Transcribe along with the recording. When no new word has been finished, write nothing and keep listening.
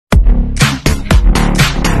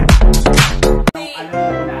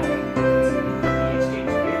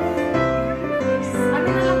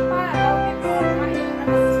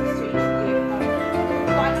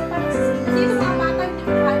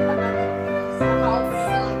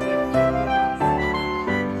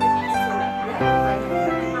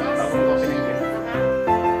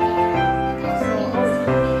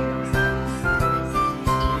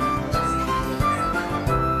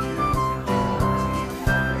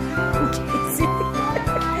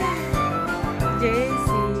JC,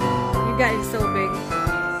 you got it so big.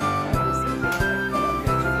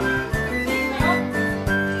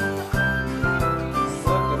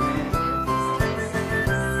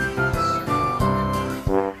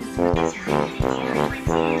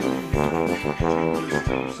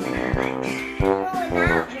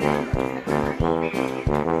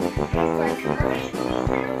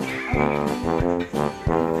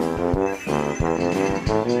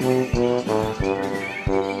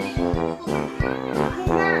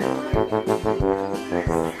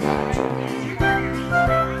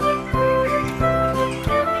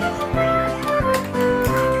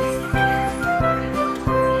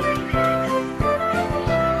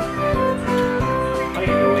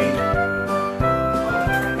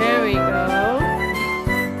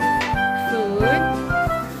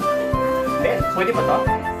 Pwede ba ito?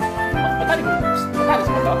 Matali ba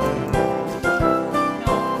ito?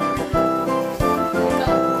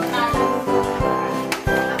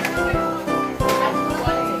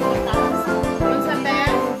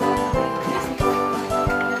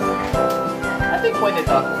 I think pwede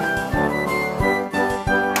ito.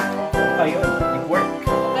 Ayun, it worked.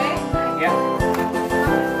 Okay? Yeah.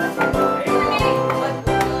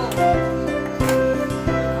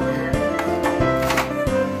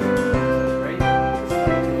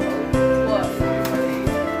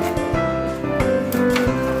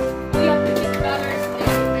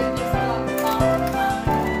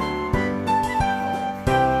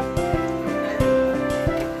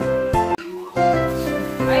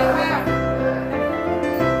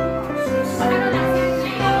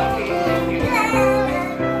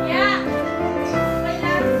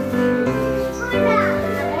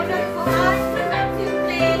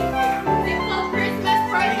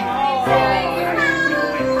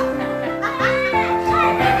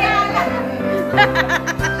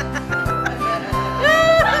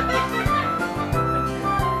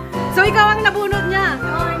 So, ikaw ang nabunot niya?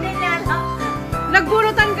 Oo, hindi niya.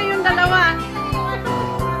 Nagbunutan kayong dalawa.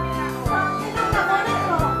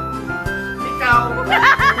 Ikaw!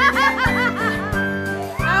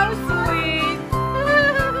 How sweet!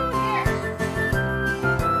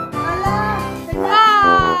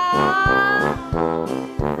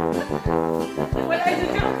 Wala ay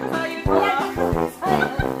dyan ka kayo ko.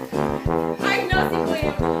 Ay, no, si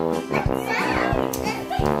Kuya.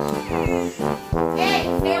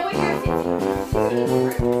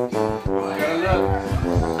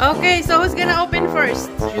 Okay, so who's gonna open first?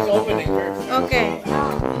 She's opening first. Okay.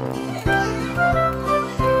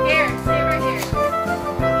 Here, stay right here.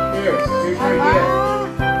 Here's your gift.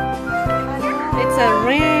 It's a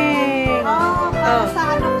ring. Oh, Sa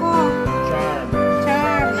ano ko? Charm.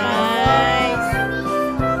 charm. Nice.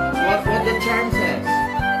 What the charm says?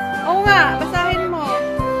 Oo nga, basahin mo.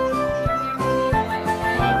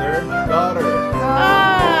 Mother, daughter.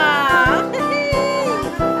 Ah!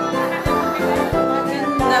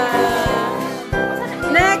 Maganda.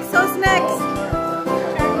 Next, who's next?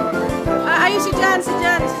 Ayun si Jan, si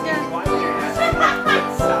Jan, si Jan. Why are you asking what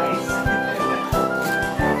size?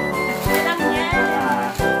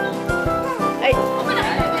 Ay,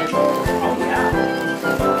 Oh, yeah.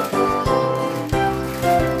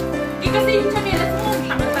 Kasi yung chanelas mo,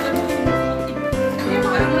 tagal-tagal mo yung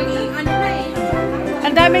parang magiging ano na eh.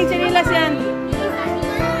 ang daming chinilas yan.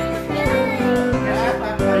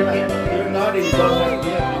 You're not in love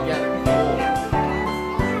yet.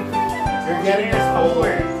 You're getting this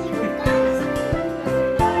homework.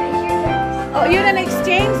 Oh, yun ang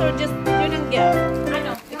exchange or just yun ang gift?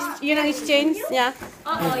 Ano? Yun ang exchange? Yeah.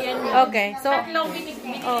 Oo, yan yun. Okay, so Tatlong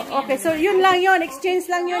binigyan. oh, okay. So yun lang yun, exchange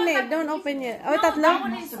lang yun eh. Don't open it. Oh, tatlo?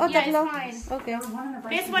 Oh, Yeah, tatlo. it's Okay.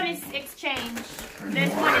 This one is exchange.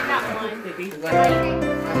 This one is that one.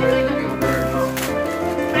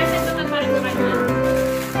 Present naman pa rin sa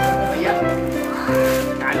kanya.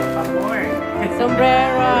 Kalo pa more.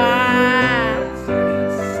 Sombrero.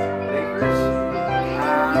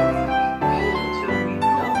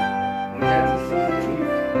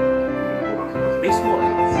 Baseball.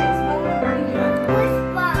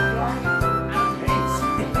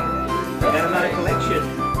 Got another collection.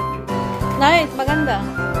 Nice, maganda.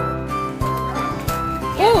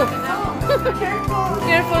 Oh!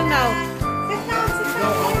 Careful now. Sit down, sit Go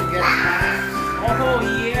down. home and get snacks. Oh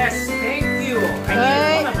yes, thank you. I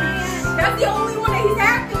Hey. need one of these. That's the only one that he's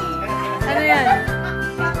happy. Ano yan?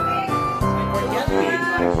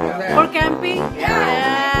 For camping?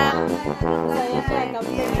 Yeah.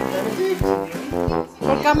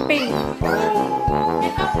 For camping.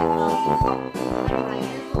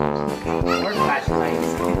 More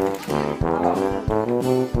flashlights.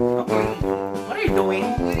 Okay. What are you doing?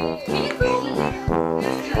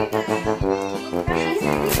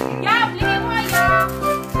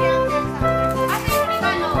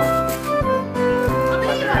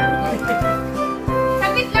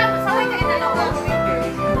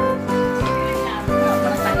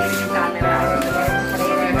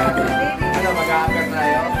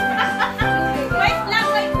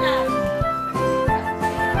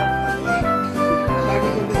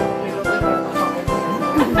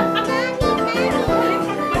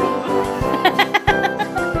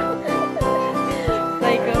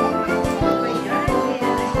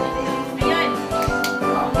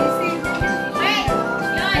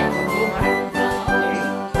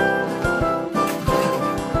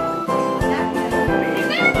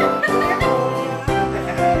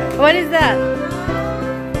 What is that?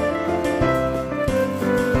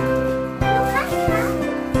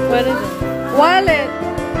 What is it? Wallet.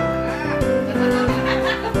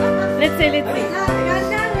 Let's see, let's see.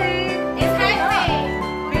 It's handmade.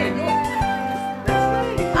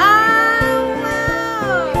 Oh,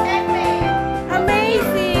 wow! Handmade.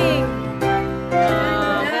 Amazing!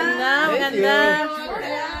 Oh, ganda, ganda.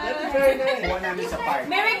 That is very nice. One namin sa park.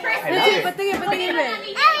 Merry Christmas. Patingin, patingin, patingin.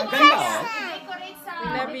 Ang ganda, oh. Decorate sa...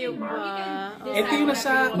 Love you pa. Ito yung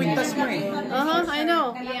nasa kwintas mo eh. I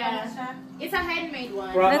know. Yeah. It's a handmade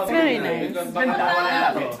one. That's very nice. Baka tawa na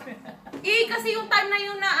natin. Kasi yung time na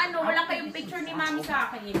yun na wala kayong picture ni Mami sa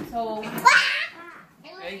akin. So...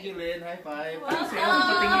 Thank you, Lynn. High five.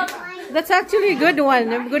 That's actually a good one.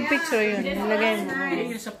 A good picture yun. Nilagay mo.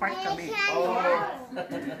 Yung sa park kami.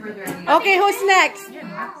 Okay, who's next?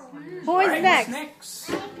 Who is next?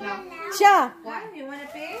 Siya. You wanna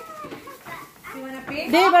pay? You wanna pay?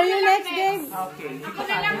 Dave, are you next, Dave? Okay. Ako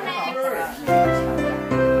na lang next.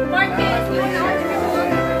 Market.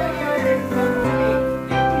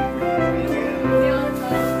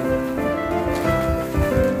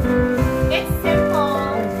 It's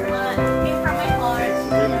simple. Came from my heart.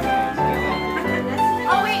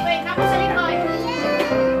 Oh, wait. Ako sa likod.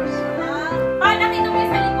 Nakita mo yung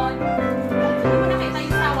sa likod? Hindi mo nakita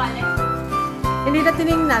yung sa wallet? Hindi na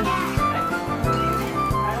tinignan.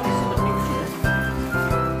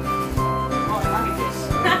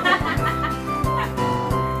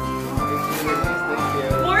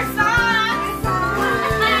 More socks!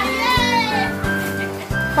 Yay!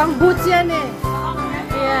 Pang boots yan eh.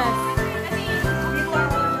 Yes.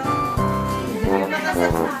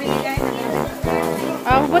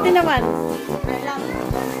 Mabuti naman.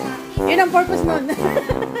 Yun ang purpose nun.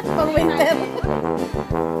 Pang winter.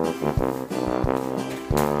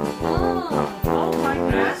 Oh my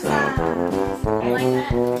gosh. I like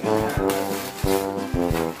that.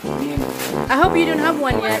 I hope you don't have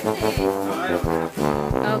one yet.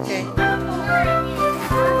 Okay.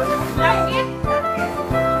 Like it?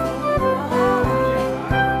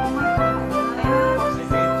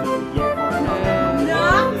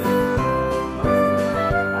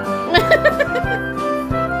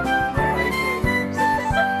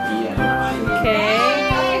 Okay.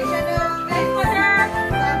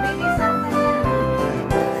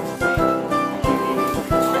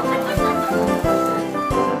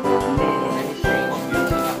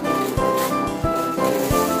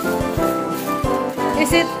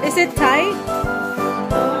 Is it tight?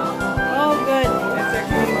 Oh, good.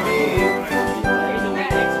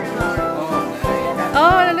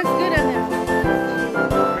 Oh, that looks good on him.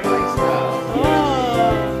 Oh.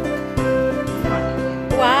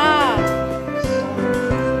 Wow.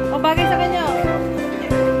 Oh, bagay sa kanya.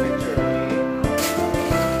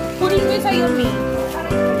 Kunin ko sa'yo, Mi.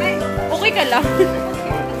 Okay ka lang.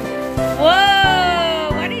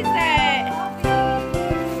 Whoa! What is that?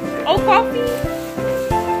 Oh, coffee?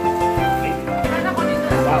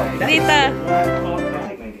 Dita.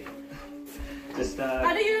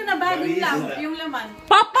 Ano yun na bagong lang? Yung laman?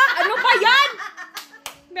 Papa! Ano pa yan?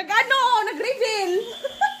 Nag-reveal.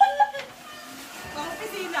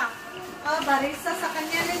 Opisina. Barista sa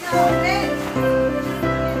kanya rin na ulit.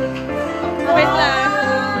 Wait lang.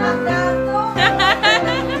 Magdato.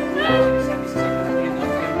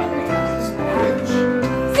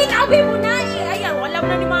 Sinabi mo na eh. Ayan, alam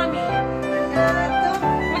na ni Mami. Magdato.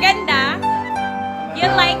 Maganda? You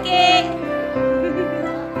like it?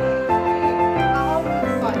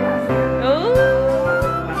 Oh.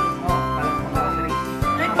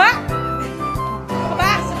 Pa?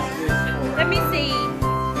 Pa? Let me see.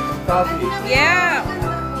 Coffee. Yeah.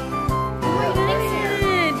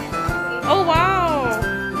 Good. Oh, wow.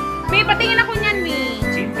 May patingin ako niyan, Mi.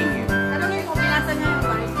 Ano yung kombinasa niya yung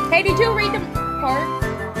price? Hey, did you read the card?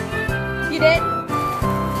 You did?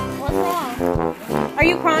 What's wrong? Are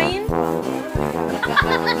you crying?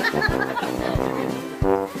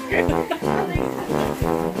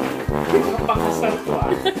 Pakasal ko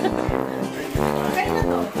ah. Kaya na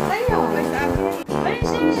to. Sa'yo. What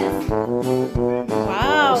is this?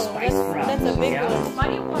 Wow. Spice wrap. That's a big Yeah. one.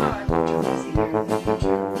 Body part. Okay, hold on.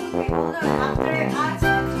 After us,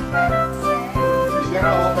 You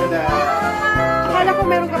gotta open that. Akala ko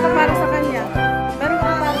meron ka pa para sa kanya. Meron ka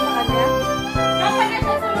pa para sa kanya? Nasa na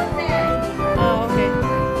siya sa hotel. Oh, okay.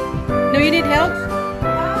 No, you need help?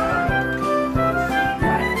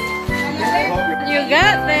 You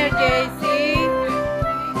got there, JC.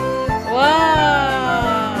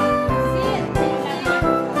 Wow.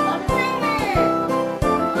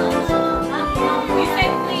 You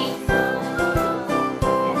said please.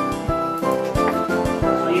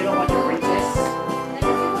 You don't want to bring this?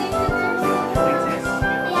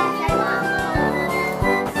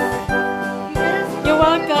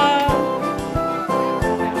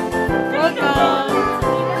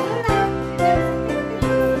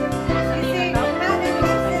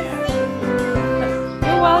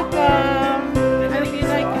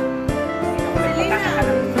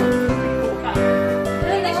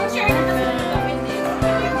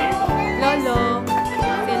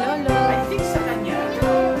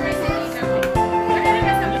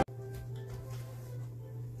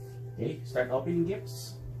 opening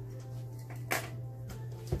gifts.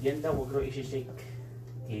 Yan daw, huwag raw isi-shake.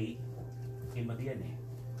 Okay? Okay, mali yan eh.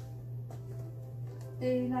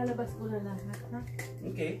 Eh, lalabas ko na lahat, ha?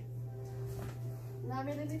 Okay.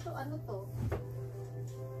 Namin na dito, ano to?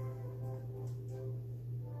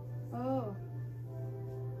 Oh.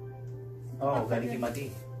 Oh, galing kay Madi.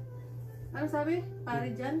 Ano sabi? Pare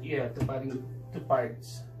dyan? Yeah, two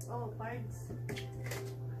parts. Oh, parts.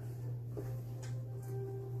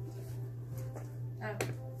 Ah.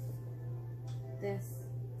 This.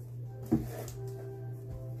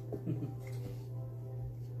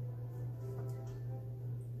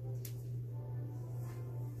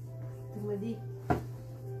 Tumadi.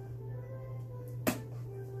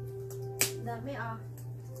 Dami ah.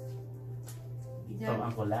 Ito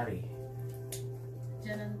ang Colari.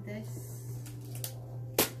 Diyan ang test.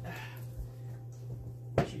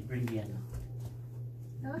 Should bring the ano.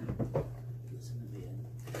 Huh? Saan na ba yan?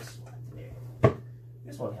 This one there.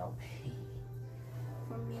 This will help.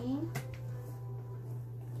 For me.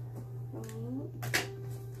 For me.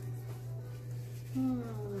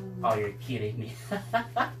 Oh, you're kidding me.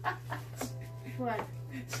 What?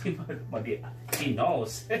 She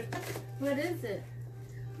knows. What is it?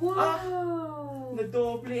 Wow!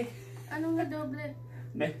 Nadoble. Anong na doble?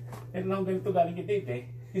 Meron lang ganito galing kay Dave eh.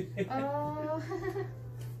 Oh.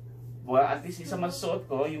 Well, at least isa masuot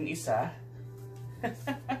ko, yung isa.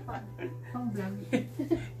 Pang vlog.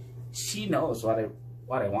 She knows what I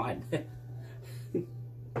want.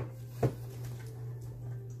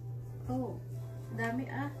 Oh. Dami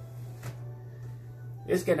ah.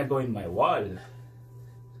 It's gonna go in my wall.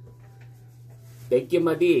 Thank you,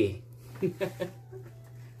 Madi.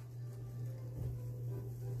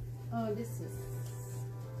 Oh, this is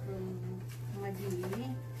from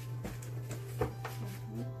Madi.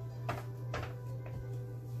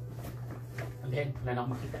 Again, wala na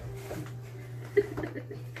akong makita.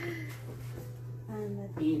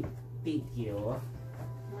 Thank you.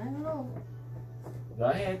 Ano? Go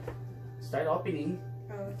ahead. Start opening.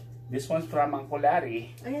 Oh. This one's from Uncle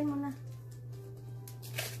Larry. Ayan mo na.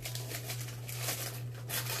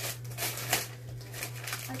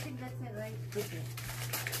 I think that's it, right? Okay.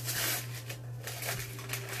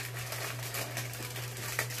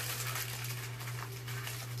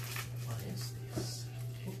 What is this?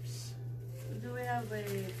 Oops. Do we have a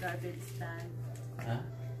garbage stand? Huh?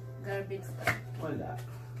 Garbage stand. Wala.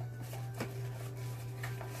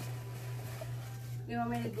 You want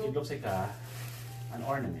me to go? It looks like an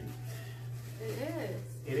ornament. It is.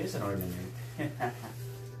 It is an ornament.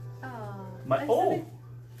 Oh. Ay, Oh! sabi-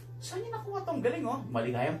 Saan niyo nakuha tong galing oh?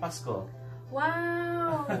 Maligayang Pasko.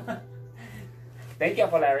 Wow! Thank you,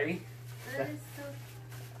 Uncle Larry. That is so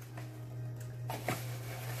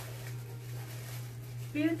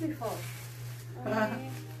beautiful.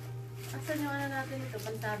 Okay. Asan yung ano natin ito?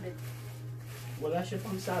 Pansabit. Wala siya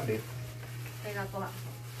pang sabit. Teka, kuha.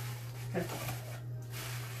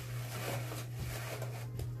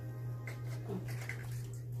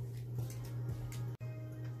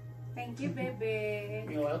 Thank you, bebe.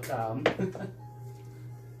 You're welcome.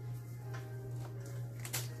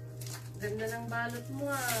 Ganda ng balot mo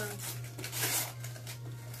ah.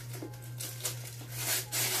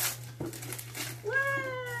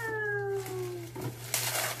 Wow!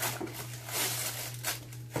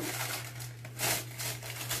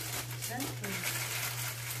 Ganito.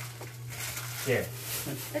 Here.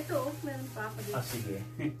 Ito, oh, meron pa ako dito. Ah, sige.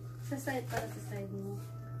 Sa side, para sa side mo.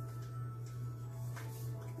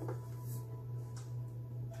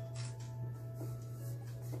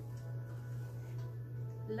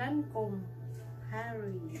 Lancome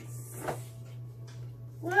Harris.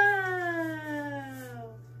 Wow!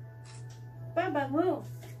 Pabango!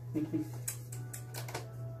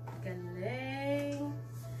 Galing!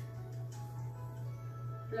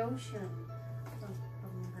 Lotion. Oh,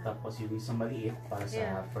 pang- Tapos yung isang maliit para sa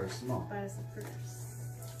Yeah. first mo. Para sa purse.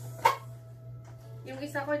 Yung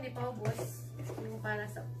isa ko hindi pa ubos. Yung para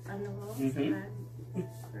sa ano ko, sa Mhm. bag.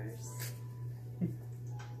 Purse.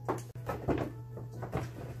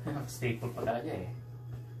 Staple pa talaga eh.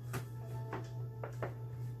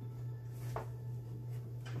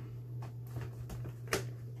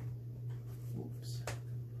 Oops.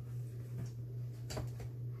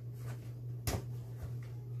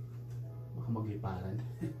 Baka magliparan.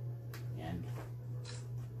 Yan.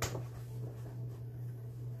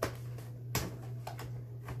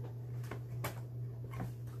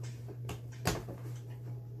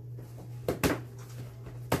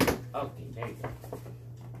 Okay, there you go.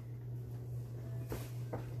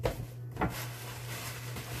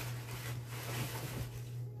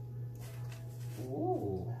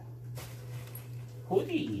 Ooh.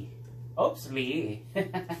 Hoodie. Hopefully.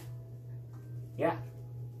 Yeah.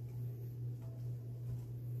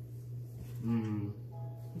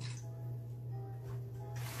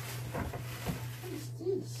 What is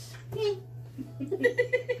this?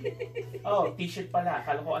 Oh, t-shirt pala.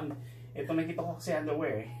 Akala ko ito nakita ko kasi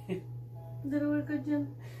underwear. Underwear ka dyan.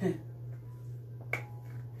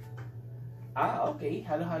 Okay.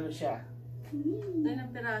 Halo-halo siya.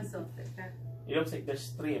 Ilang piraso? Teka. It looks like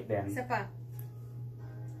there's 3 of them. Isa pa.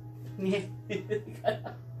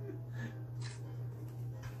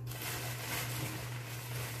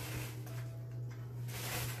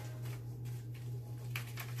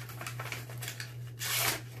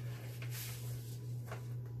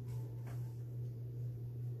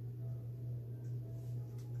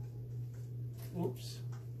 Oops.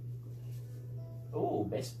 Oh,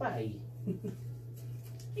 Best Buy.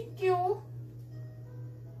 Thank you.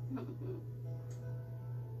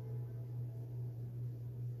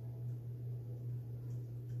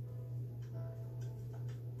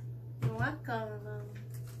 Welcome.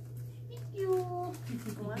 Thank you.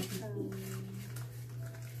 Welcome.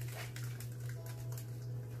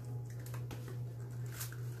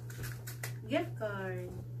 Gift card.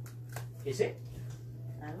 Is it?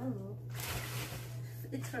 I don't know.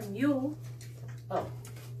 It's from you. Oh.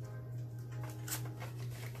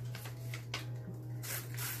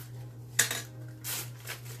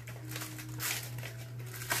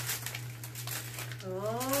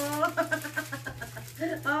 Oh.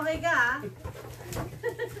 Okay ka, ah?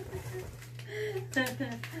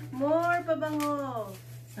 More pabango.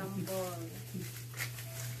 Sampol.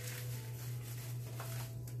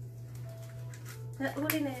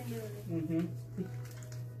 Uli na yan, uli.